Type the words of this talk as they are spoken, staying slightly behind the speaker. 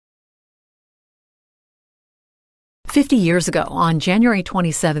50 years ago, on January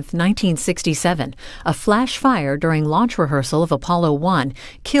 27, 1967, a flash fire during launch rehearsal of Apollo 1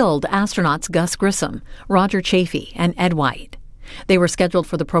 killed astronauts Gus Grissom, Roger Chaffee, and Ed White. They were scheduled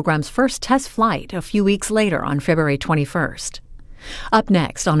for the program's first test flight a few weeks later on February 21st. Up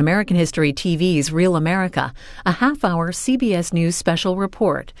next on American History TV's Real America, a half-hour CBS News special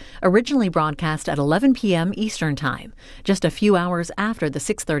report, originally broadcast at 11 p.m. Eastern Time, just a few hours after the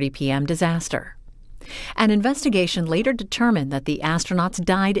 6:30 p.m. disaster. An investigation later determined that the astronauts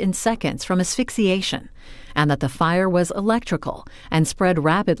died in seconds from asphyxiation, and that the fire was electrical and spread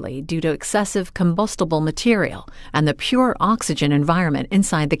rapidly due to excessive combustible material and the pure oxygen environment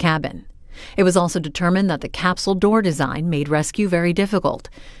inside the cabin. It was also determined that the capsule door design made rescue very difficult,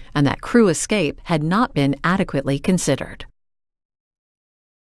 and that crew escape had not been adequately considered.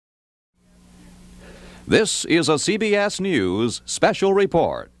 This is a CBS News special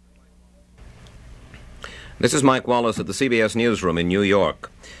report. This is Mike Wallace at the CBS Newsroom in New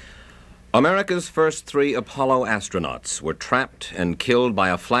York. America's first 3 Apollo astronauts were trapped and killed by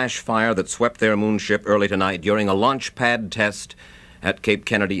a flash fire that swept their moonship early tonight during a launch pad test at Cape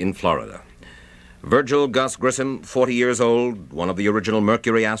Kennedy in Florida. Virgil Gus Grissom, 40 years old, one of the original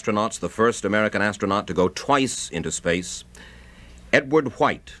Mercury astronauts, the first American astronaut to go twice into space. Edward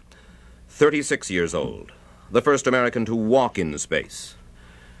White, 36 years old, the first American to walk in space.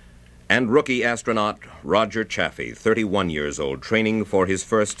 And rookie astronaut Roger Chaffee, 31 years old, training for his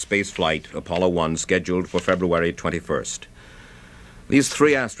first space flight, Apollo 1, scheduled for February 21st. These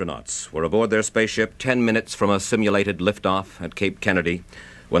 3 astronauts were aboard their spaceship 10 minutes from a simulated liftoff at Cape Kennedy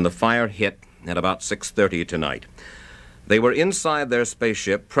when the fire hit at about 6:30 tonight. They were inside their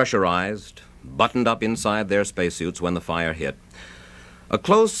spaceship, pressurized, buttoned up inside their spacesuits when the fire hit. A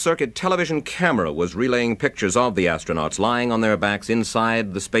closed-circuit television camera was relaying pictures of the astronauts lying on their backs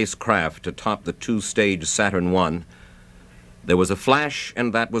inside the spacecraft atop the 2-stage Saturn I. There was a flash,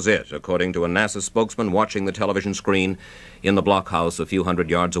 and that was it, according to a NASA spokesman watching the television screen in the blockhouse a few hundred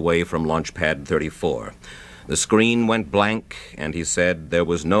yards away from Launch Pad 34. The screen went blank, and he said there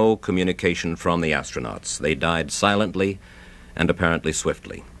was no communication from the astronauts. They died silently and apparently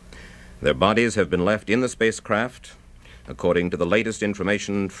swiftly. Their bodies have been left in the spacecraft, according to the latest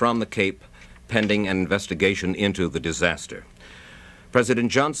information from the Cape, pending an investigation into the disaster.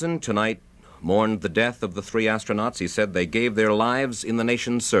 President Johnson tonight mourned the death of the 3 astronauts. He said they gave their lives in the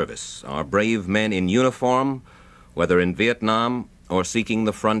nation's service. Our brave men in uniform, whether in Vietnam or seeking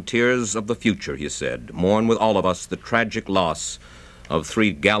the frontiers of the future, he said, mourn with all of us the tragic loss of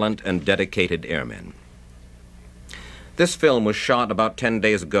 3 gallant and dedicated airmen. This film was shot about 10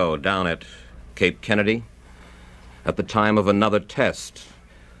 days ago down at Cape Kennedy at the time of another test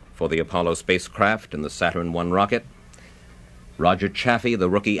for the Apollo spacecraft and the Saturn I rocket. Roger Chaffee, the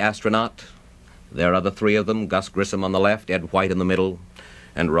rookie astronaut. There are the 3 of them, Gus Grissom on the left, Ed White in the middle,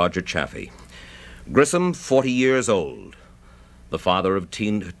 and Roger Chaffee. Grissom, 40 years old, the father of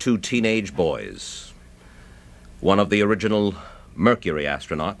 2 teenage boys. One of the original Mercury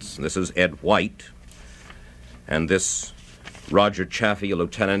astronauts. This is Ed White. And this Roger Chaffee, a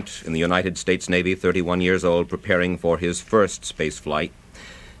lieutenant in the United States Navy, 31 years old, preparing for his first space flight.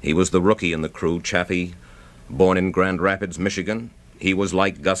 He was the rookie in the crew. Chaffee, born in Grand Rapids, Michigan. He was,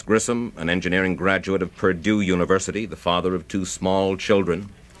 like Gus Grissom, an engineering graduate of Purdue University, the father of 2 small children.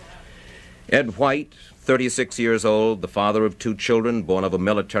 Ed White, 36 years old, the father of 2 children, born of a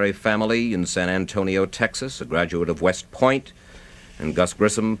military family in San Antonio, Texas, a graduate of West Point. And Gus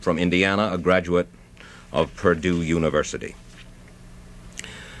Grissom from Indiana, a graduate of Purdue University.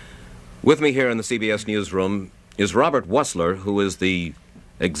 With me here in the CBS Newsroom is Robert Wussler, who is the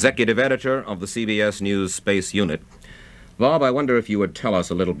executive editor of the CBS News Space Unit. Bob, I wonder if you would tell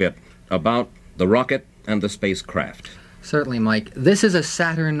us a little bit about the rocket and the spacecraft. Certainly, Mike. This is a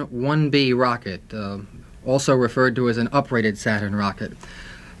Saturn 1B rocket, also referred to as an uprated Saturn rocket.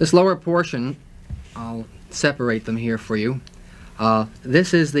 This lower portion, I'll separate them here for you.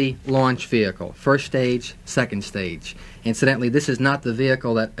 This is the launch vehicle, first stage, second stage. Incidentally, this is not the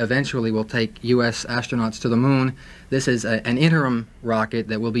vehicle that eventually will take U.S. astronauts to the moon. This is an interim rocket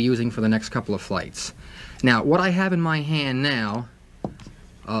that we'll be using for the next couple of flights. Now, what I have in my hand now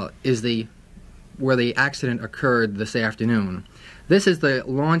is where the accident occurred this afternoon. This is the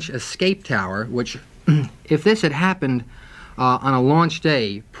launch escape tower, which, if this had happened on a launch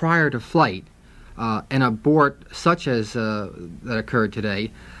day prior to flight, an abort such as that occurred today,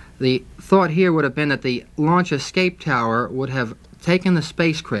 the thought here would have been that the launch escape tower would have taken the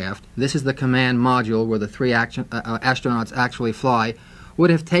spacecraft, this is the command module where the 3 astronauts actually fly, would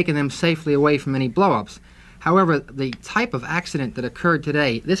have taken them safely away from any blow-ups. However, the type of accident that occurred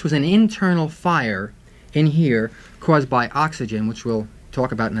today, this was an internal fire in here caused by oxygen, which we'll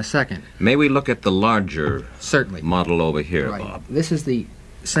talk about in a second. May we look at the larger Certainly. model over here, Right. Bob? This is the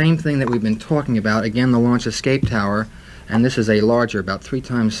same thing that we've been talking about. Again, the launch escape tower, and this is a larger, about 3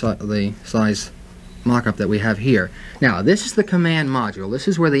 times the size mock-up that we have here. Now, this is the command module. This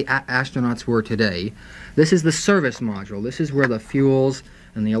is where the astronauts were today. This is the service module. This is where the fuels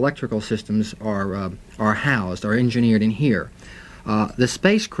and the electrical systems are housed, are engineered in here. The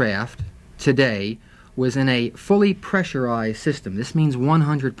spacecraft today was in a fully pressurized system. This means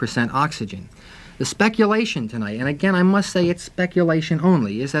 100% oxygen. The speculation tonight, and again I must say it's speculation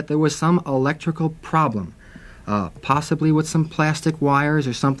only, is that there was some electrical problem, possibly with some plastic wires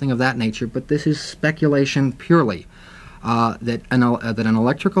or something of that nature, but this is speculation purely, that an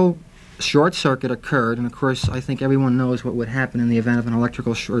electrical short circuit occurred, and of course I think everyone knows what would happen in the event of an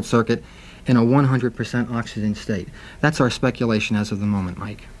electrical short circuit in a 100% oxygen state. That's our speculation as of the moment,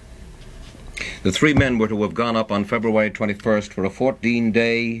 Mike. The 3 men were to have gone up on February 21st for a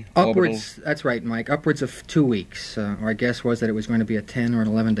 14-day orbital. That's right, Mike, upwards of 2 weeks. Our guess was that it was going to be a 10 or an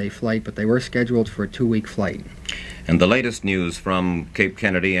 11-day flight, but they were scheduled for a 2-week flight. And the latest news from Cape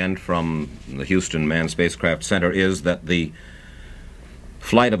Kennedy and from the Houston Manned Spacecraft Center is that the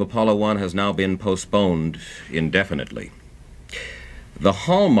flight of Apollo 1 has now been postponed indefinitely. The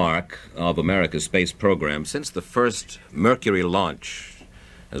hallmark of America's space program since the first Mercury launch,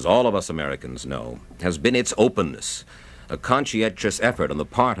 as all of us Americans know, has been its openness, a conscientious effort on the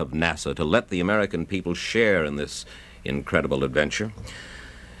part of NASA to let the American people share in this incredible adventure.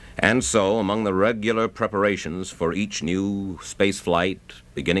 And so, among the regular preparations for each new space flight,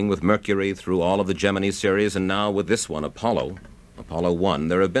 beginning with Mercury through all of the Gemini series and now with this one, Apollo 1,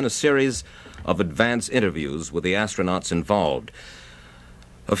 there have been a series of advance interviews with the astronauts involved.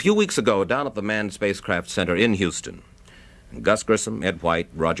 A few weeks ago, down at the Manned Spacecraft Center in Houston, Gus Grissom, Ed White,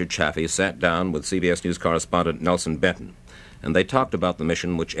 Roger Chaffee sat down with CBS News correspondent Nelson Benton, and they talked about the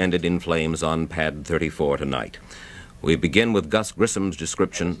mission which ended in flames on Pad 34 tonight. We begin with Gus Grissom's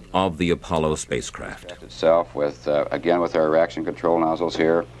description of the Apollo spacecraft. Itself with, again, with our reaction control nozzles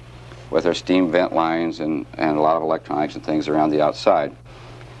here, with our steam vent lines and a lot of electronics and things around the outside.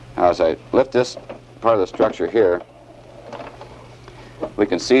 Now, as I lift this part of the structure here, we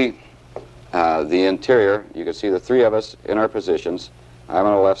can see the interior. You can see the 3 of us in our positions. I'm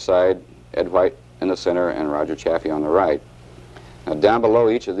on the left side, Ed White in the center, and Roger Chaffee on the right. Now, down below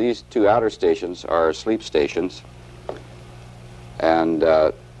each of these 2 outer stations are sleep stations. And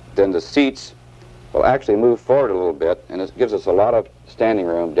then the seats will actually move forward a little bit, and it gives us a lot of standing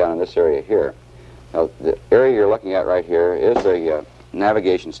room down in this area here. Now, the area you're looking at right here is the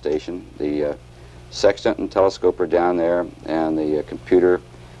navigation station. The sextant and telescope are down there, and the computer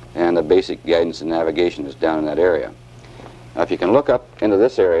and the basic guidance and navigation is down in that area. Now, if you can look up into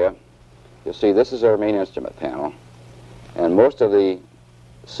this area, you'll see this is our main instrument panel, and most of the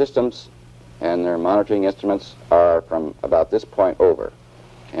systems and their monitoring instruments are from about this point over.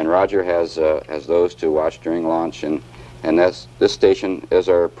 And Roger has those to watch during launch, and this station is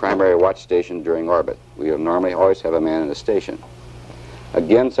our primary watch station during orbit. We normally always have a man in the station.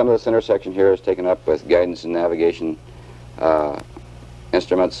 Again, some of the center section here is taken up with guidance and navigation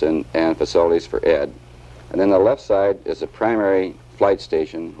instruments and facilities for Ed. And then the left side is the primary flight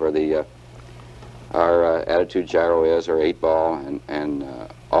station where our attitude gyro is, our 8-ball, and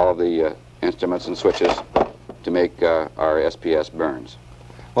all of the instruments and switches to make our SPS burns.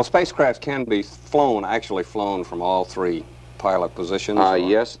 Well, spacecraft can be actually flown from all 3 pilot positions?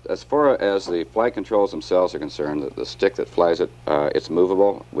 Yes, as far as the flight controls themselves are concerned, the stick that flies it, it's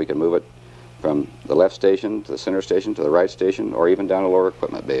movable. We can move it from the left station to the center station to the right station, or even down a lower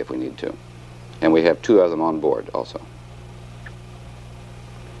equipment bay if we need to. And we have 2 of them on board also.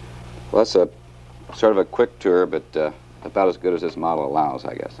 Well, that's a sort of a quick tour, but about as good as this model allows,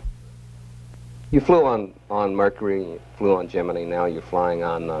 I guess. You flew on Mercury, you flew on Gemini, now you're flying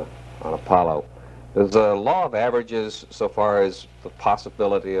on Apollo. Does the law of averages, so far as the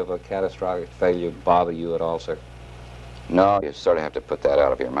possibility of a catastrophic failure, bother you at all, sir? No, you sort of have to put that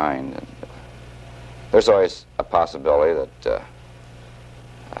out of your mind. And there's always a possibility that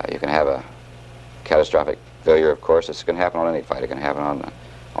you can have a catastrophic failure, of course. This can happen on any flight. It can happen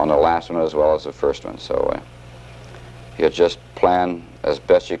on the last one as well as the first one. So you just plan as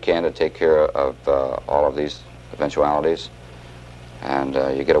best you can to take care of all of these eventualities. And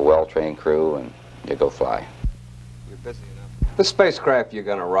you get a well-trained crew and you go fly. You're busy enough. The spacecraft you're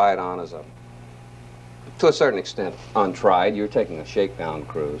going to ride on is to a certain extent, untried. You're taking a shakedown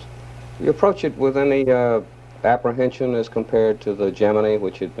cruise. You approach it with any apprehension as compared to the Gemini,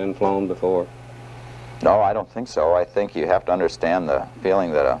 which had been flown before? No, I don't think so. I think you have to understand the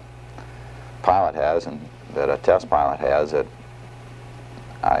feeling that pilot has and that a test pilot has, that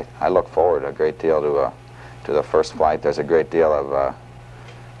I look forward a great deal to the first flight. There's a great deal of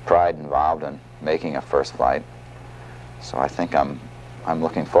pride involved in making a first flight, so I think I'm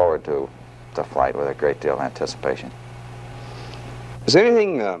looking forward to the flight with a great deal of anticipation. Is there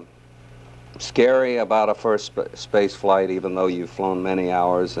anything scary about a first space flight, even though you've flown many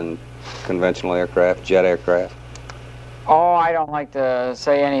hours in conventional aircraft, jet aircraft? Oh, I don't like to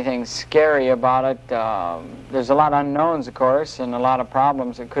say anything scary about it. There's a lot of unknowns, of course, and a lot of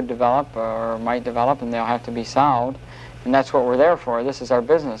problems that could develop or might develop, and they'll have to be solved. And that's what we're there for. This is our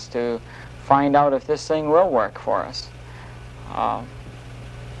business, to find out if this thing will work for us. I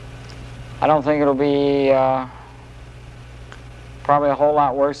don't think it'll be probably a whole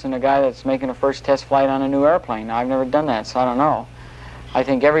lot worse than a guy that's making a first test flight on a new airplane. I've never done that, so I don't know. I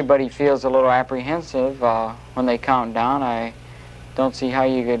think everybody feels a little apprehensive when they count down. I don't see how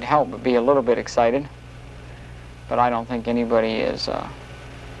you could help but be a little bit excited. But I don't think anybody is, you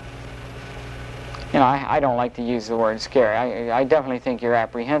know, I don't like to use the word scary. I definitely think you're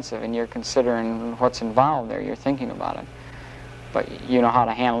apprehensive and you're considering what's involved there. You're thinking about it. But you know how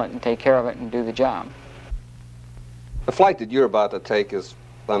to handle it and take care of it and do the job. The flight that you're about to take is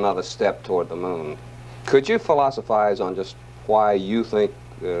another step toward the moon. Could you philosophize on just why you think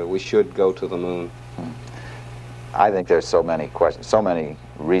we should go to the moon? I think there's so many questions, so many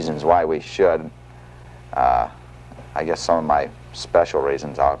reasons why we should. I guess some of my special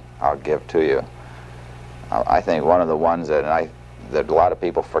reasons I'll give to you. I think one of the ones that a lot of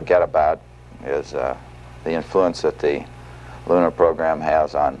people forget about is the influence that the lunar program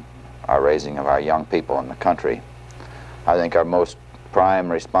has on our raising of our young people in the country. I think our most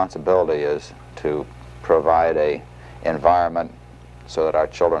prime responsibility is to provide a environment so that our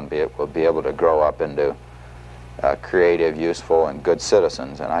children will be able to grow up into creative, useful, and good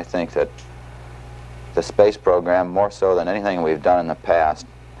citizens. And I think that the space program, more so than anything we've done in the past,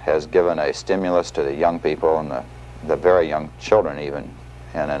 has given a stimulus to the young people and the very young children even,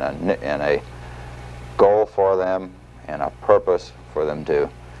 and a goal for them and a purpose for them to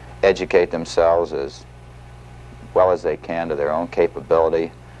educate themselves as well as they can to their own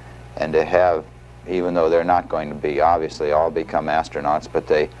capability, and to have, even though they're not going to be obviously all become astronauts, but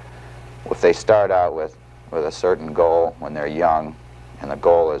if they start out with a certain goal when they're young, and the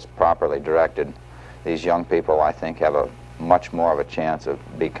goal is properly directed, these young people, I think, have a much more of a chance of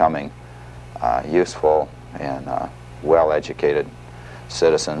becoming useful and well-educated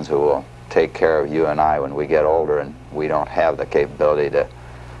citizens who will take care of you and I when we get older and we don't have the capability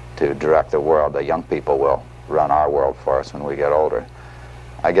to direct the world. The young people will run our world for us when we get older.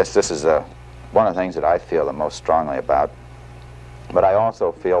 I guess this is one of the things that I feel the most strongly about. But I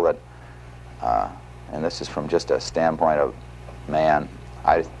also feel that, and this is from just a standpoint of man,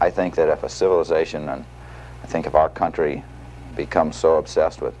 I think that if a civilization, and I think if our country becomes so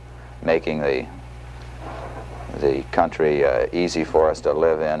obsessed with making the country easy for us to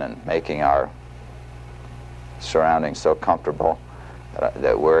live in and making our surroundings so comfortable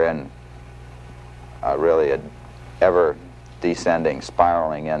that we're in really an ever descending,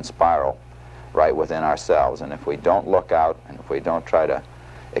 spiraling in spiral right within ourselves. And if we don't look out, and if we don't try to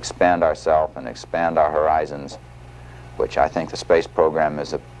expand ourselves and expand our horizons, which I think the space program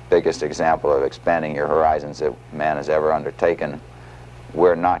is the biggest example of expanding your horizons that man has ever undertaken,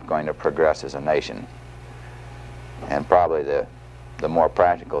 we're not going to progress as a nation. And probably the more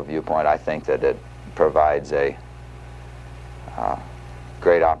practical viewpoint, I think that it provides a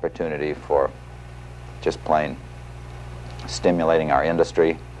great opportunity for just plain stimulating our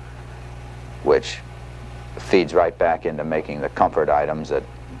industry, which feeds right back into making the comfort items that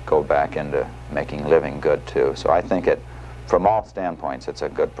go back into making living good too. So I think from all standpoints, it's a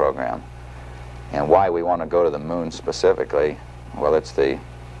good program. And why we want to go to the moon specifically, well, it's the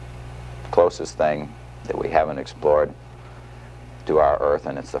closest thing that we haven't explored to our Earth,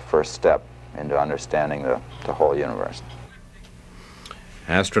 and it's the first step into understanding the whole universe.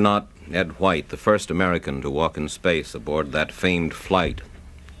 Astronaut Ed White, the first American to walk in space aboard that famed flight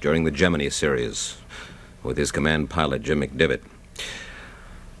during the Gemini series with his command pilot, Jim McDivitt.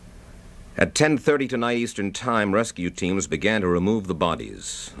 At 10:30 tonight Eastern Time, rescue teams began to remove the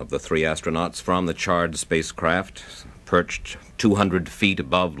bodies of the 3 astronauts from the charred spacecraft, perched 200 feet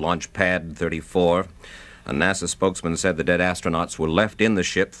above Launch Pad 34. A NASA spokesman said the dead astronauts were left in the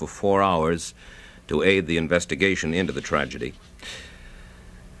ship for 4 hours to aid the investigation into the tragedy.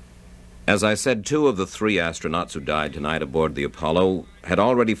 As I said, 2 of the 3 astronauts who died tonight aboard the Apollo had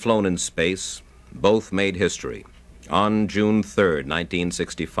already flown in space. Both made history. On June 3rd,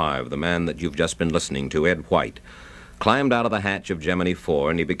 1965, the man that you've just been listening to, Ed White, climbed out of the hatch of Gemini 4,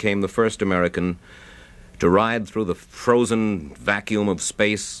 and he became the first American to ride through the frozen vacuum of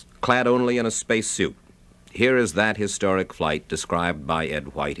space, clad only in a spacesuit. Here is that historic flight described by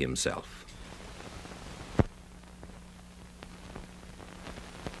Ed White himself.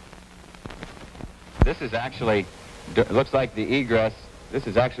 This is actually, it looks like the egress. This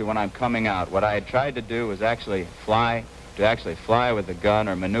is actually when I'm coming out. What I had tried to do was actually fly with the gun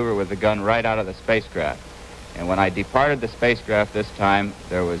or maneuver with the gun right out of the spacecraft. And when I departed the spacecraft this time,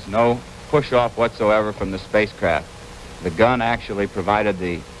 there was no push-off whatsoever from the spacecraft. The gun actually provided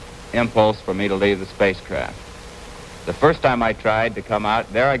the impulse for me to leave the spacecraft. The first time I tried to come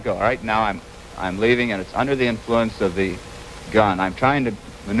out, there I go. Right now I'm leaving, and it's under the influence of the gun. I'm trying to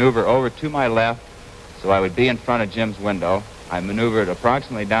maneuver over to my left so I would be in front of Jim's window. I maneuvered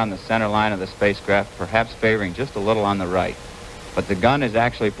approximately down the center line of the spacecraft, perhaps favoring just a little on the right. But the gun is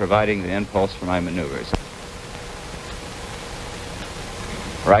actually providing the impulse for my maneuvers.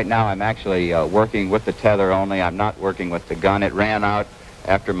 Right now I'm actually working with the tether only. I'm not working with the gun. It ran out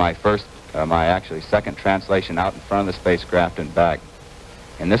after my second translation out in front of the spacecraft and back.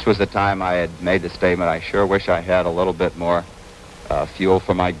 And this was the time I had made the statement, I sure wish I had a little bit more fuel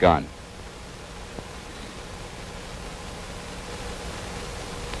for my gun.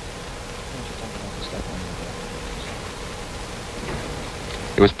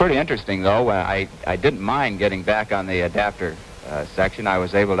 It was pretty interesting, though. I didn't mind getting back on the adapter section. I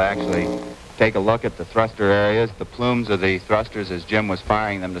was able to actually take a look at the thruster areas. The plumes of the thrusters, as Jim was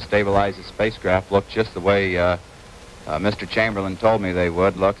firing them to stabilize the spacecraft, looked just the way Mr. Chamberlain told me they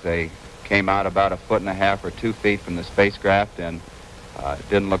would look. They came out about 1.5 or 2 feet from the spacecraft, and it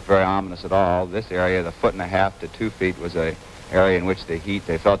didn't look very ominous at all. This area, the 1.5 to 2 feet, was an area in which they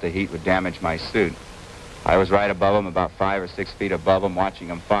felt the heat would damage my suit. I was right above them, about 5 or 6 feet above them, watching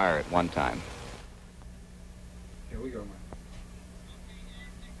them fire at one time. Here we go, Mike.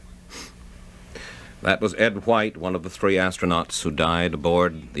 That was Ed White, one of the 3 astronauts who died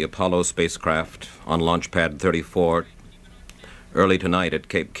aboard the Apollo spacecraft on Launch Pad 34 early tonight at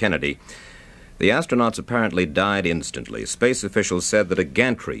Cape Kennedy. The astronauts apparently died instantly. Space officials said that a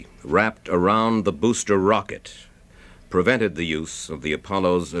gantry wrapped around the booster rocket prevented the use of the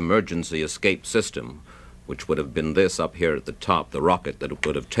Apollo's emergency escape system, which would have been this up here at the top, the rocket that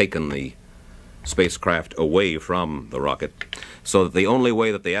would have taken the spacecraft away from the rocket, so that the only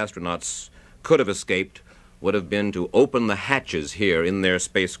way that the astronauts could have escaped would have been to open the hatches here in their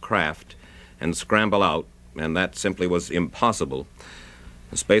spacecraft and scramble out, and that simply was impossible.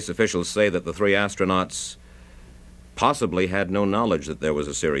 The space officials say that the 3 astronauts possibly had no knowledge that there was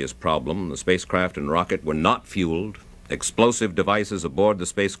a serious problem. The spacecraft and rocket were not fueled. Explosive devices aboard the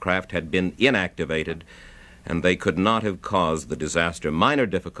spacecraft had been inactivated, and they could not have caused the disaster. Minor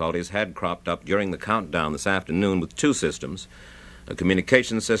difficulties had cropped up during the countdown this afternoon with 2 systems, a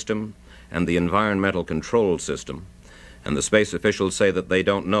communication system and the environmental control system. And the space officials say that they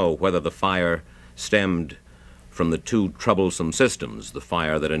don't know whether the fire stemmed from the 2 troublesome systems, the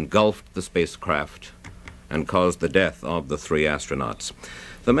fire that engulfed the spacecraft and caused the death of the 3 astronauts.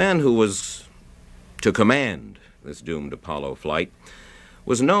 The man who was to command this doomed Apollo flight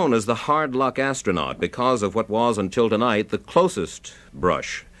was known as the hard luck astronaut because of what was, until tonight, the closest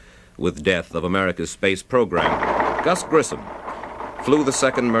brush with death of America's space program. Gus Grissom flew the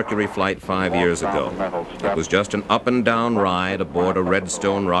 2nd Mercury flight 5 years ago. It was just an up-and-down ride aboard a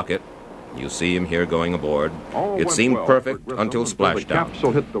Redstone rocket. You see him here going aboard. It seemed perfect until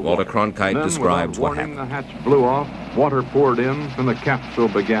splashdown. Walter Cronkite describes what happened. The hatch blew off, water poured in, and the capsule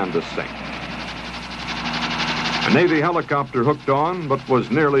began to sink. A Navy helicopter hooked on, but was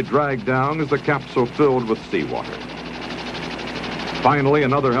nearly dragged down as the capsule filled with seawater. Finally,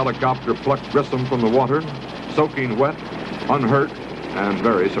 another helicopter plucked Grissom from the water, soaking wet, unhurt, and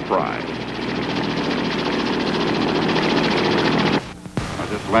very surprised. I was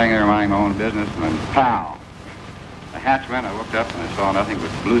just laying there minding my own business, and then pow! The hatch went. I looked up and I saw nothing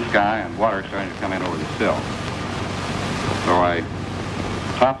but blue sky and water starting to come in over the sill. So I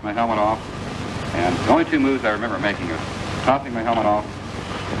topped my helmet off, and the only 2 moves I remember making was topping my helmet off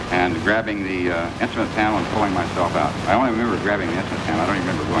and grabbing the instrument panel and pulling myself out. I only remember grabbing the instrument panel. I don't even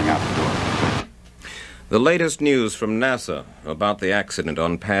remember going out the door. The latest news from NASA about the accident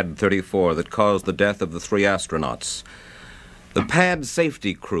on Pad 34 that caused the death of the 3 astronauts. The pad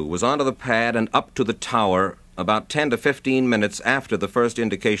safety crew was onto the pad and up to the tower about 10 to 15 minutes after the first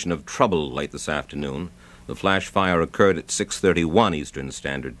indication of trouble late this afternoon. The flash fire occurred at 6:31 Eastern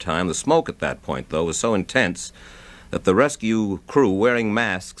Standard Time. The smoke at that point, though, was so intense that the rescue crew, wearing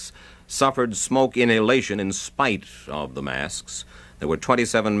masks, suffered smoke inhalation in spite of the masks. There were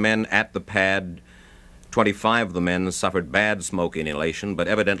 27 men at the pad 25 of the men suffered bad smoke inhalation, but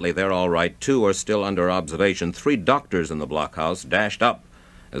evidently they're all right. 2 are still under observation. 3 doctors in the blockhouse dashed up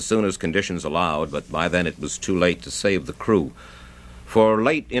as soon as conditions allowed, but by then it was too late to save the crew. For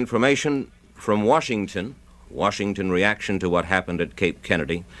late information from Washington reaction to what happened at Cape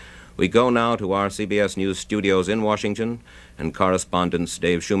Kennedy, we go now to our CBS News studios in Washington and correspondents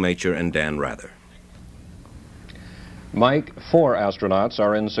Dave Schoumacher and Dan Rather. Mike, 4 astronauts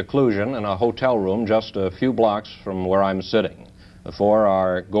are in seclusion in a hotel room just a few blocks from where I'm sitting. The 4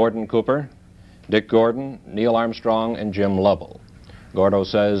 are Gordon Cooper, Dick Gordon, Neil Armstrong, and Jim Lovell. Gordo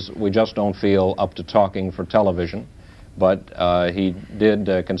says we just don't feel up to talking for television, but he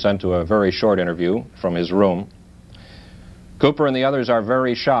did consent to a very short interview from his room. Cooper and the others are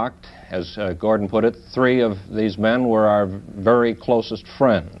very shocked. As Gordon put it, 3 of these men were our very closest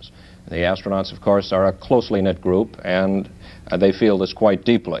friends. The astronauts, of course, are a closely knit group, and they feel this quite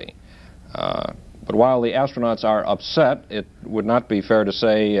deeply. But while the astronauts are upset, it would not be fair to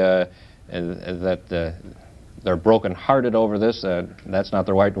say that they're broken-hearted over this. That's not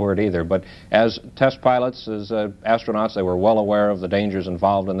the right word either. But as test pilots, as astronauts, they were well aware of the dangers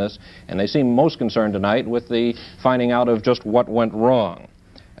involved in this, and they seem most concerned tonight with the finding out of just what went wrong.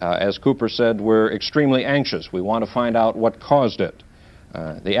 As Cooper said, we're extremely anxious. We want to find out what caused it.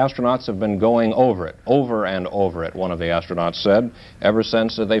 The astronauts have been going over it, over and over it, one of the astronauts said, ever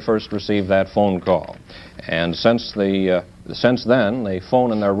since they first received that phone call. And since then, the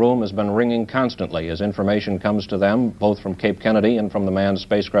phone in their room has been ringing constantly as information comes to them, both from Cape Kennedy and from the Manned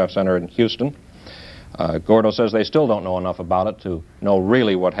Spacecraft Center in Houston. Gordo says they still don't know enough about it to know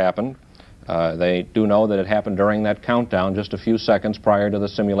really what happened. They do know that it happened during that countdown just a few seconds prior to the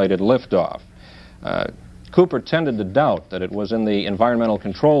simulated liftoff. Cooper tended to doubt that it was in the environmental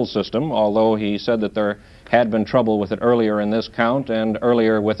control system, although he said that there had been trouble with it earlier in this count and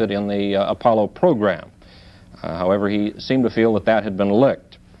earlier with it in the Apollo program. However, he seemed to feel that that had been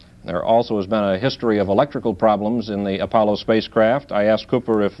licked. There also has been a history of electrical problems in the Apollo spacecraft. I asked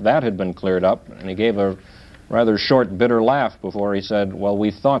Cooper if that had been cleared up, and he gave a rather short, bitter laugh before he said, "Well, we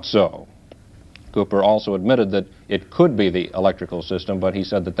thought so." Cooper also admitted that it could be the electrical system, but he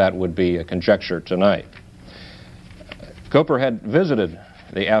said that that would be a conjecture tonight. Cooper had visited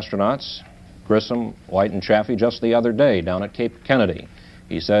the astronauts, Grissom, White, and Chaffee, just the other day down at Cape Kennedy.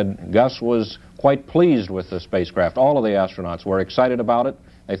 He said Gus was quite pleased with the spacecraft. All of the astronauts were excited about it.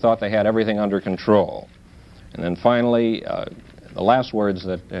 They thought they had everything under control. And then finally, the last words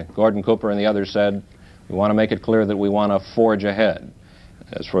that Gordon Cooper and the others said, we want to make it clear that we want to forge ahead.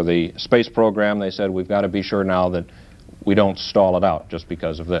 As for the space program, they said we've got to be sure now that we don't stall it out just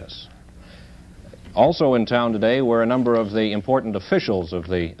because of this. Also in town today were a number of the important officials of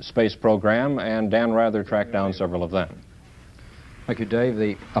the space program, and Dan Rather tracked down several of them. Thank you, Dave.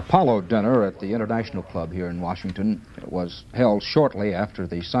 The Apollo dinner at the International Club here in Washington was held shortly after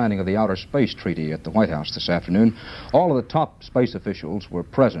the signing of the Outer Space Treaty at the White House this afternoon. All of the top space officials were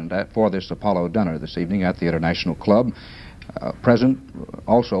present for this Apollo dinner this evening at the International Club. Present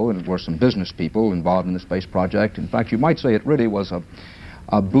also were some business people involved in the space project. In fact, you might say it really was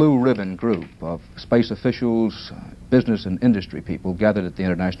a blue ribbon group of space officials, business and industry people gathered at the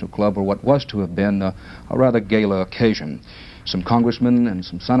International Club for what was to have been a rather gala occasion. Some congressmen and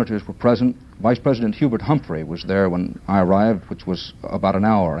some senators were present. Vice President Hubert Humphrey was there when I arrived, which was about an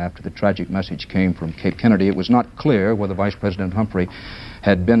hour after the tragic message came from Cape Kennedy. It was not clear whether Vice President Humphrey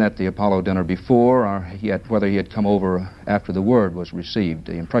had been at the Apollo dinner before or whether he had come over after the word was received.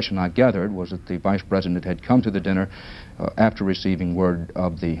 The impression I gathered was that the Vice President had come to the dinner after receiving word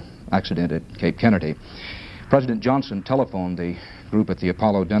of the accident at Cape Kennedy. President Johnson telephoned the group at the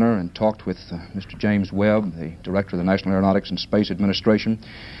Apollo dinner and talked with Mr. James Webb, the Director of the National Aeronautics and Space Administration.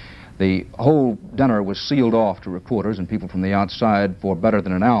 The whole dinner was sealed off to reporters and people from the outside for better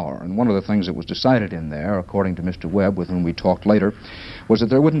than an hour. And one of the things that was decided in there, according to Mr. Webb, with whom we talked later, was that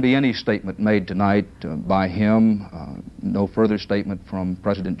there wouldn't be any statement made tonight by him, no further statement from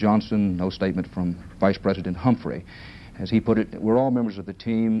President Johnson, no statement from Vice President Humphrey. As he put it, we're all members of the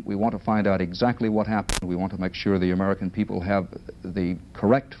team. We want to find out exactly what happened. We want to make sure the American people have the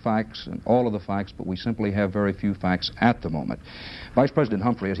correct facts and all of the facts, but we simply have very few facts at the moment. Vice President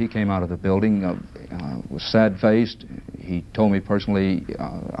Humphrey, as he came out of the building, was sad-faced. He told me personally,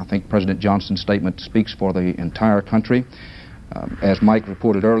 I think President Johnson's statement speaks for the entire country. As Mike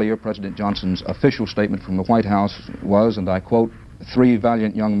reported earlier, President Johnson's official statement from the White House was, and I quote, "3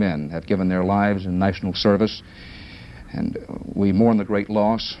 valiant young men have given their lives in national service, and we mourn the great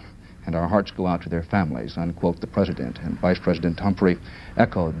loss, and our hearts go out to their families," unquote, the President. And Vice President Humphrey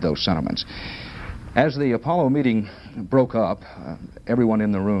echoed those sentiments. As the Apollo meeting broke up, everyone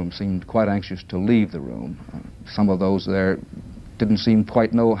in the room seemed quite anxious to leave the room. Some of those there didn't seem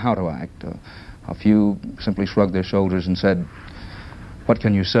quite know how to act. A few simply shrugged their shoulders and said, "What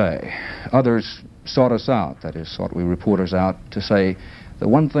can you say?" Others sought us out, that is, sought we reporters out, to say, "The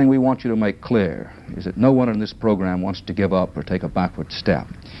one thing we want you to make clear is that no one in this program wants to give up or take a backward step."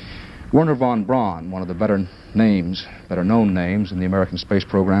 Wernher von Braun, one of the better known names in the American space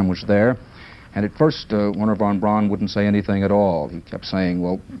program, was there. And at first, Wernher von Braun wouldn't say anything at all. He kept saying,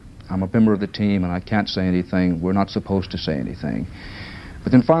 "Well, I'm a member of the team and I can't say anything. We're not supposed to say anything."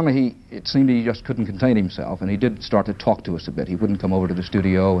 But then finally, it seemed he just couldn't contain himself, and he did start to talk to us a bit. He wouldn't come over to the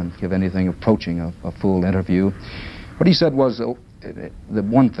studio and give anything approaching a full interview. What he said was, the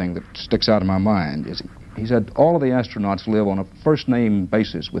one thing that sticks out in my mind is, he said, all of the astronauts live on a first-name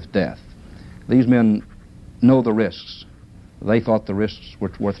basis with death. These men know the risks. They thought the risks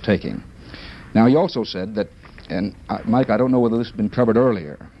were worth taking. Now, he also said that, and Mike, I don't know whether this has been covered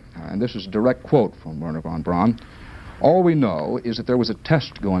earlier, and this is a direct quote from Wernher von Braun, "All we know is that there was a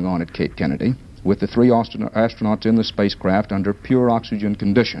test going on at Cape Kennedy with the 3 astronauts in the spacecraft under pure oxygen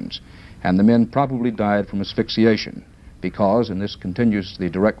conditions, and the men probably died from asphyxiation because," and this continues the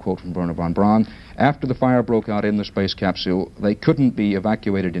direct quote from Wernher von Braun, "after the fire broke out in the space capsule, they couldn't be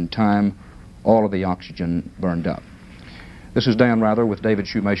evacuated in time. All of the oxygen burned up." This is Dan Rather with David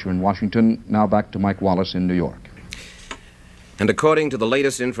Schoumacher in Washington. Now back to Mike Wallace in New York. And according to the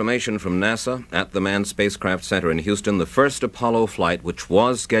latest information from NASA at the Manned Spacecraft Center in Houston, the first Apollo flight, which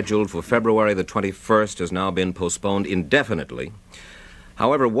was scheduled for February the 21st, has now been postponed indefinitely.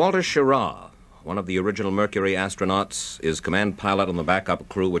 However, Walter Schirra, one of the original Mercury astronauts, is command pilot on the backup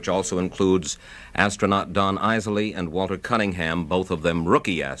crew, which also includes astronaut Don Isley and Walter Cunningham, both of them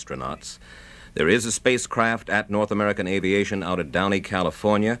rookie astronauts. There is a spacecraft at North American Aviation out at Downey,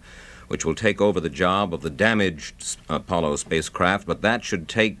 California, which will take over the job of the damaged Apollo spacecraft, but that should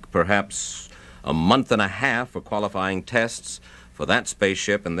take perhaps a month and a half for qualifying tests for that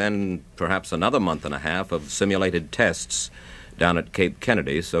spaceship, and then perhaps another month and a half of simulated tests down at Cape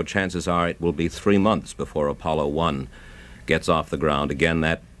Kennedy, so chances are it will be 3 months before Apollo 1 gets off the ground. Again,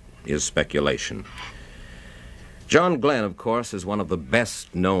 that is speculation. John Glenn, of course, is one of the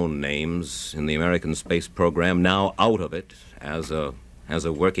best-known names in the American space program, now out of it as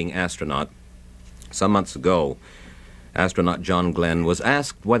a working astronaut. Some months ago, astronaut John Glenn was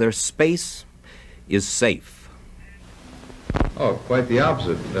asked whether space is safe. Oh, quite the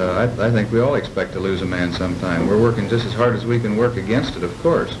opposite. I think we all expect to lose a man sometime. We're working just as hard as we can work against it, of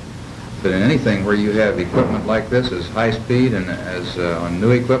course. But in anything where you have equipment like this as high speed and as on new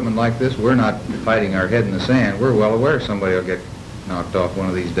equipment like this, we're not fighting our head in the sand. We're well aware somebody will get knocked off one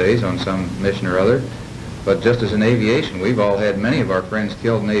of these days on some mission or other. But just as in aviation, we've all had many of our friends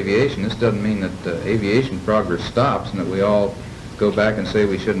killed in aviation. This doesn't mean that aviation progress stops and that we all go back and say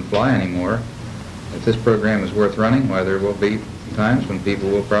we shouldn't fly anymore. If this program is worth running, why, there will be times when people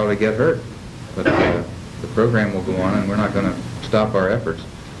will probably get hurt. But the program will go on, and we're not going to stop our efforts.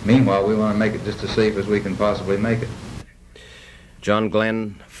 Meanwhile, we want to make it just as safe as we can possibly make it. John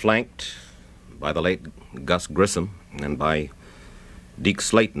Glenn, flanked by the late Gus Grissom and by Deke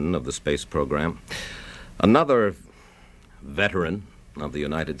Slayton of the space program. Another veteran of the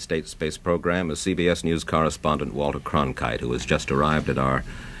United States space program is CBS News correspondent Walter Cronkite, who has just arrived at our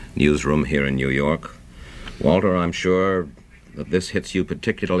newsroom here in New York. Walter, I'm sure that this hits you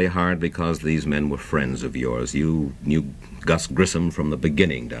particularly hard because these men were friends of yours. You knew Gus Grissom from the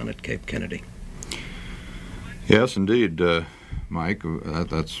beginning down at Cape Kennedy. Yes, indeed, Mike.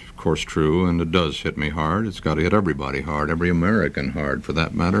 That's, of course, true, and it does hit me hard. It's got to hit everybody hard, every American hard, for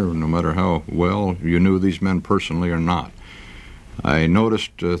that matter, no matter how well you knew these men personally or not. I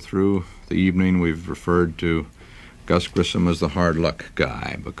noticed through the evening we've referred to Gus Grissom as the hard luck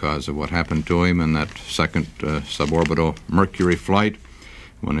guy because of what happened to him in that second suborbital Mercury flight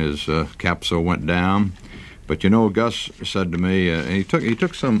when his capsule went down. But you know, Gus said to me, and he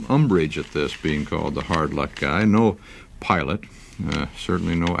took some umbrage at this being called the hard luck guy. No pilot,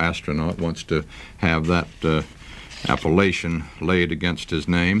 certainly no astronaut wants to have that appellation laid against his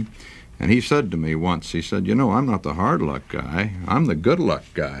name. And he said to me once, he said, "You know, I'm not the hard luck guy, I'm the good luck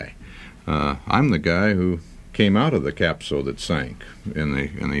guy. I'm the guy who came out of the capsule that sank in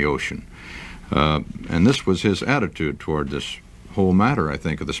the ocean." And this was his attitude toward this whole matter, I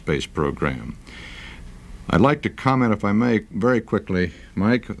think, of the space program. I'd like to comment, if I may, very quickly,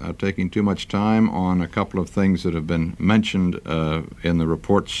 Mike, without taking too much time, on a couple of things that have been mentioned in the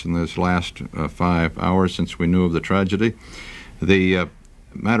reports in this last 5 hours since we knew of the tragedy. The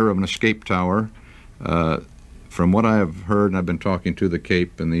matter of an escape tower, from what I have heard, and I've been talking to the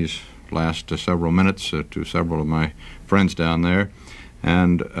Cape in these last several minutes to several of my friends down there,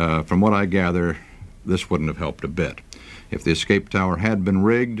 and from what I gather, this wouldn't have helped a bit. If the escape tower had been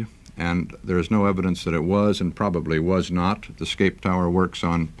rigged, and there is no evidence that it was and probably was not, the escape tower works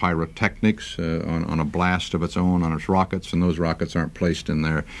on pyrotechnics, on a blast of its own, on its rockets, and those rockets aren't placed in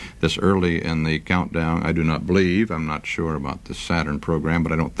there this early in the countdown, I do not believe. I'm not sure about the Saturn program,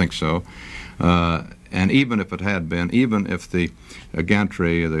 but I don't think so. And even if it had been, even if the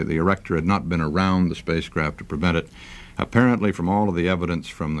gantry, the erector, had not been around the spacecraft to prevent it, apparently from all of the evidence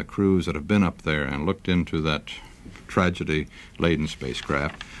from the crews that have been up there and looked into that tragedy-laden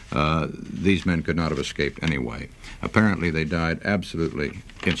spacecraft, these men could not have escaped anyway. Apparently they died absolutely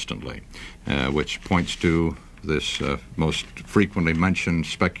instantly, which points to this most frequently mentioned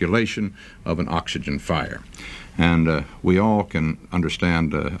speculation of an oxygen fire. And we all can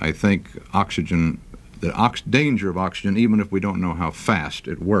understand, I think, the danger of oxygen, even if we don't know how fast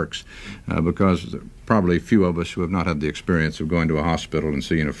it works, because probably few of us who have not had the experience of going to a hospital and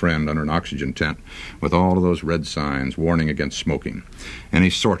seeing a friend under an oxygen tent with all of those red signs warning against smoking. Any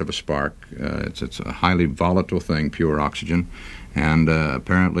sort of a spark, it's a highly volatile thing, pure oxygen, and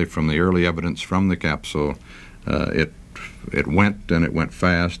apparently from the early evidence from the capsule, it went, and it went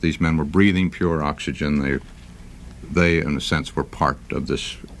fast. These men were breathing pure oxygen. They, in a sense, were part of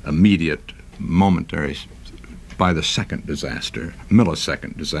this immediate, momentary, by the second disaster,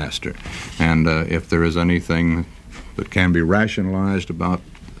 millisecond disaster. And if there is anything that can be rationalized about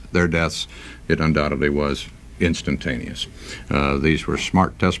their deaths, it undoubtedly was instantaneous. These were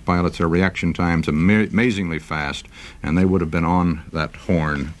smart test pilots. Their reaction times amazingly fast, and they would have been on that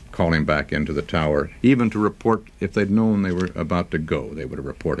horn calling back into the tower, even to report if they'd known they were about to go. They would have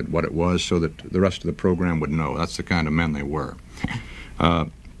reported what it was so that the rest of the program would know. That's the kind of men they were.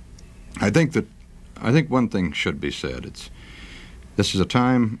 I think one thing should be said. This is a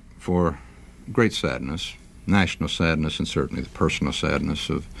time for great sadness, national sadness, and certainly the personal sadness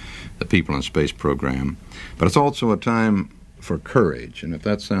of the people in the space program. But it's also a time for courage, and if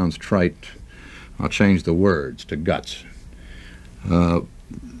that sounds trite, I'll change the words to guts.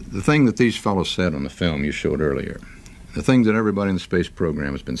 The thing that these fellows said on the film you showed earlier, the things that everybody in the space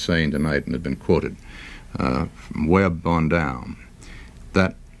program has been saying tonight and have been quoted from Webb on down,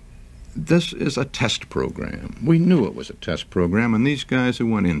 that this is a test program. We knew it was a test program, and these guys who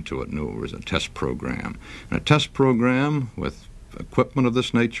went into it knew it was a test program. And a test program with equipment of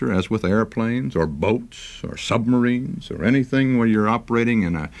this nature, as with airplanes or boats or submarines or anything where you're operating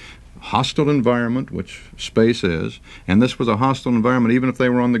in a hostile environment, which space is, and this was a hostile environment even if they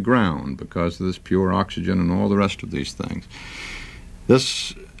were on the ground because of this pure oxygen and all the rest of these things.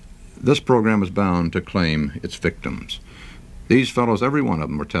 This program is bound to claim its victims. These fellows, every one of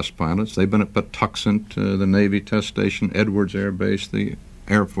them, were test pilots. They've been at Patuxent, the Navy test station, Edwards Air Base, the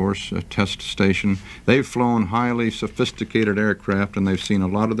Air Force test station. They've flown highly sophisticated aircraft, and they've seen a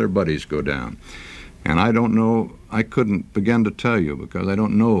lot of their buddies go down. And I don't know, I couldn't begin to tell you because I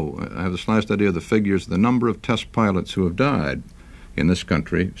don't know. I have the slightest idea of the figures, the number of test pilots who have died in this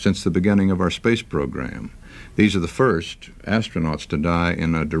country since the beginning of our space program. These are the first astronauts to die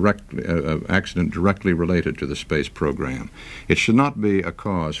in a accident directly related to the space program. It should not be a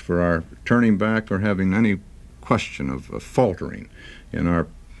cause for our turning back or having any question of faltering in our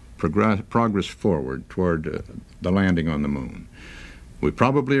progress forward toward the landing on the moon. We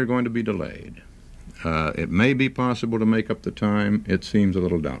probably are going to be delayed. It may be possible to make up the time. It seems a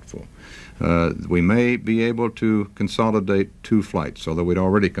little doubtful. We may be able to consolidate 2 flights, although we'd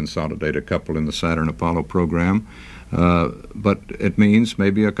already consolidated a couple in the Saturn Apollo program. But it means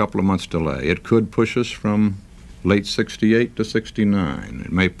maybe a couple of months delay. It could push us from late 68 to 69.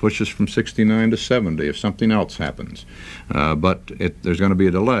 It may push us from 69 to 70 if something else happens. But there's going to be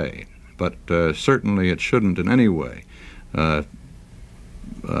a delay. But certainly it shouldn't in any way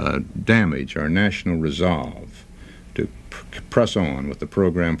damage our national resolve to press on with the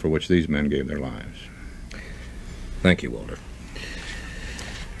program for which these men gave their lives. Thank you, Walter.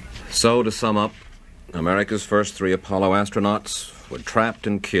 So, to sum up, America's first 3 Apollo astronauts were trapped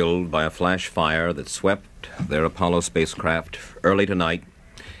and killed by a flash fire that swept their Apollo spacecraft early tonight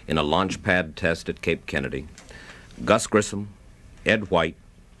in a launch pad test at Cape Kennedy. Gus Grissom, Ed White,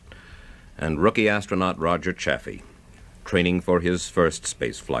 and rookie astronaut Roger Chaffee, training for his first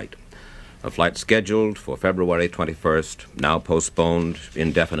space flight. A flight scheduled for February 21st, now postponed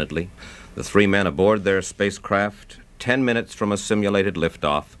indefinitely. The 3 men aboard their spacecraft 10 minutes from a simulated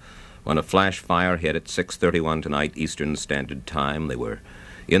liftoff when a flash fire hit at 6:31 tonight Eastern Standard Time. They were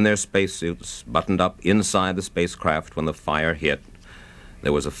in their spacesuits, buttoned up inside the spacecraft when the fire hit.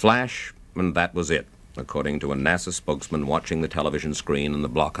 There was a flash, and that was it. according to a NASA spokesman watching the television screen in the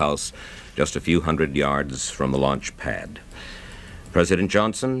blockhouse just a few hundred yards from the launch pad. President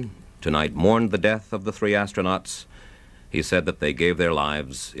Johnson tonight mourned the death of the 3 astronauts. He said that they gave their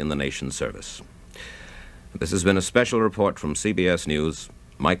lives in the nation's service. This has been a special report from CBS News.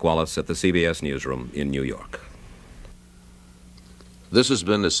 Mike Wallace at the CBS Newsroom in New York. This has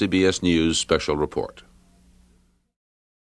been a CBS News special report.